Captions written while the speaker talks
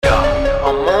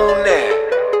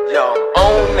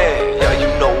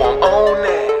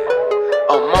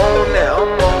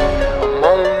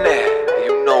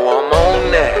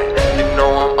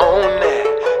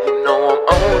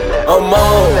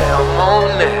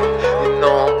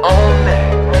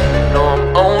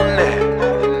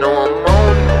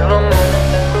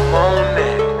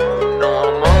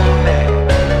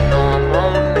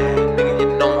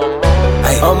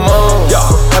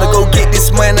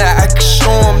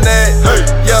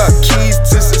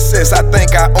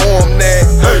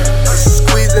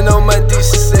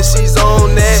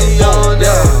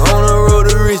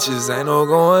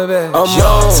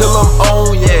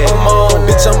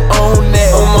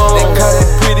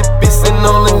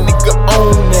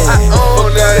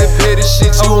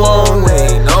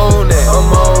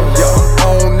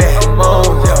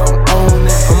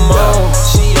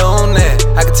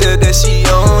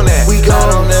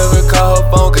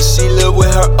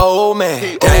old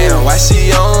man. Damn, why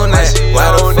she on that?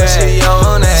 Why the fuck she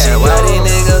on that? Why these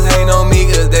niggas hate on me?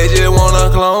 Cause they just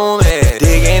wanna clone me.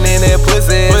 Digging in that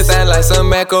pussy, it sound like some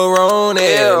macaroni.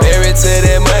 Married to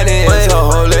that money, it's a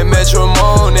whole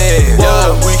matrimony.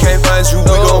 Yeah, we can't find you,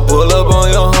 we gon' pull up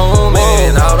on your home.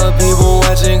 And all the people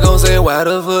watching gon' say, why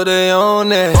the fuck they on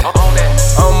that?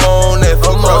 I'm on that,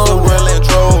 from across the world and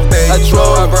drove that.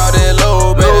 I brought it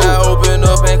low, baby. I opened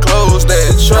up and closed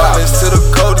that. Travis to the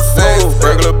cul-de-sac,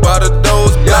 burglar by the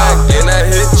doors back. And I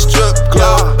hit the strip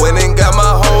club, went and got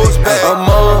my hoes back. I'm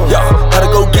on, how to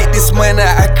go get this money,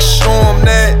 I can show 'em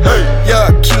that.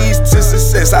 Yeah, keys to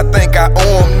success, I think I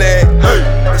owe 'em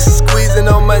that. She's squeezing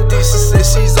on my D, she said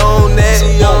she's on that.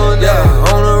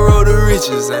 Yeah, on the road to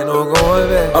riches, ain't no going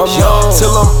back. I'm on,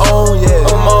 till I'm on, yeah.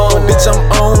 I'm on, bitch, I'm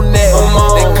on that.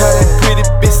 They call that pretty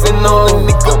bitch and all the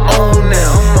nigga on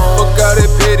now. Fuck all that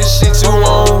petty shit you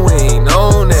on, we ain't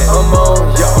on that. I'm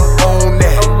on, yeah, I'm on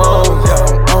that. I'm on, yeah,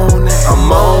 I'm on that.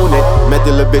 I'm on it. Met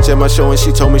the little bitch at my show and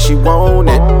she told me she want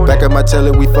it. Back at my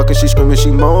telly, we fucking, she screaming,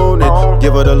 she moaning.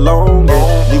 Give her the loan,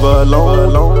 leave her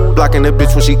alone. Blocking the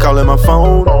bitch when she calling my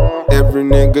phone. Every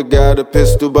nigga got a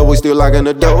pistol, but we still locking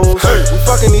the doors. We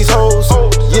fucking these hoes.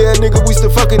 Yeah, nigga, we still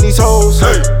fucking these hoes.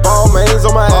 Ball mains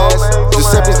on my ass.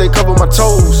 Giuseppe's, they cover my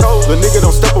toes. The nigga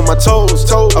don't step on my toes.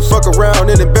 I fuck around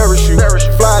and embarrass you.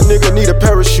 Fly nigga need a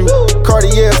parachute.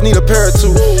 Cartiers need a pair or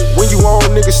two. When you on,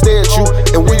 nigga stare at you.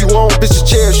 And when you on, bitches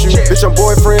cherish you. Bitch, I'm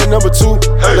boyfriend number 2.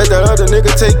 Let that other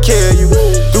nigga take care of you.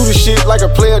 Do the shit like a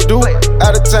player do.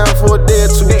 Out of town for a day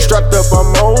or two. Strapped up,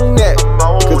 I'm on that.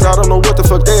 Cause I don't know what the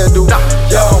fuck they'll do.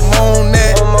 Yeah, I'm on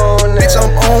that. Bitch, I'm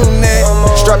on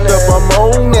that. Strapped up, I'm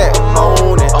on that. I'm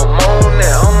on that.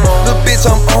 The bitch,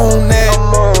 I'm on that.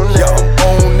 Yeah, I'm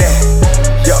on that.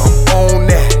 Yeah, I'm on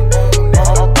that.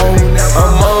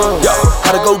 I'm on. Yeah,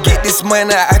 how to go get this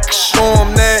money, I can show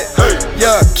 'em that.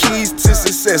 Yeah, keys to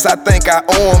success, I think I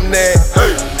owe 'em that.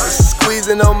 She's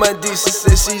squeezing on my D, she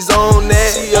said she's on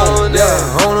that. Yeah, on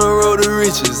the road to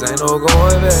riches, ain't no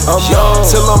going back. I'm on,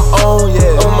 till I'm on,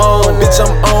 yeah. I'm on, bitch,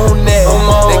 I'm on that.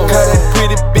 They call that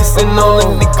pretty bitch and all the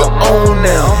nigga on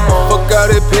now. Fuck all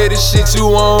that petty shit you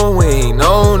on, we ain't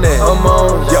on that. I'm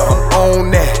on, yeah, I'm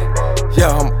on that.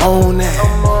 Yeah, I'm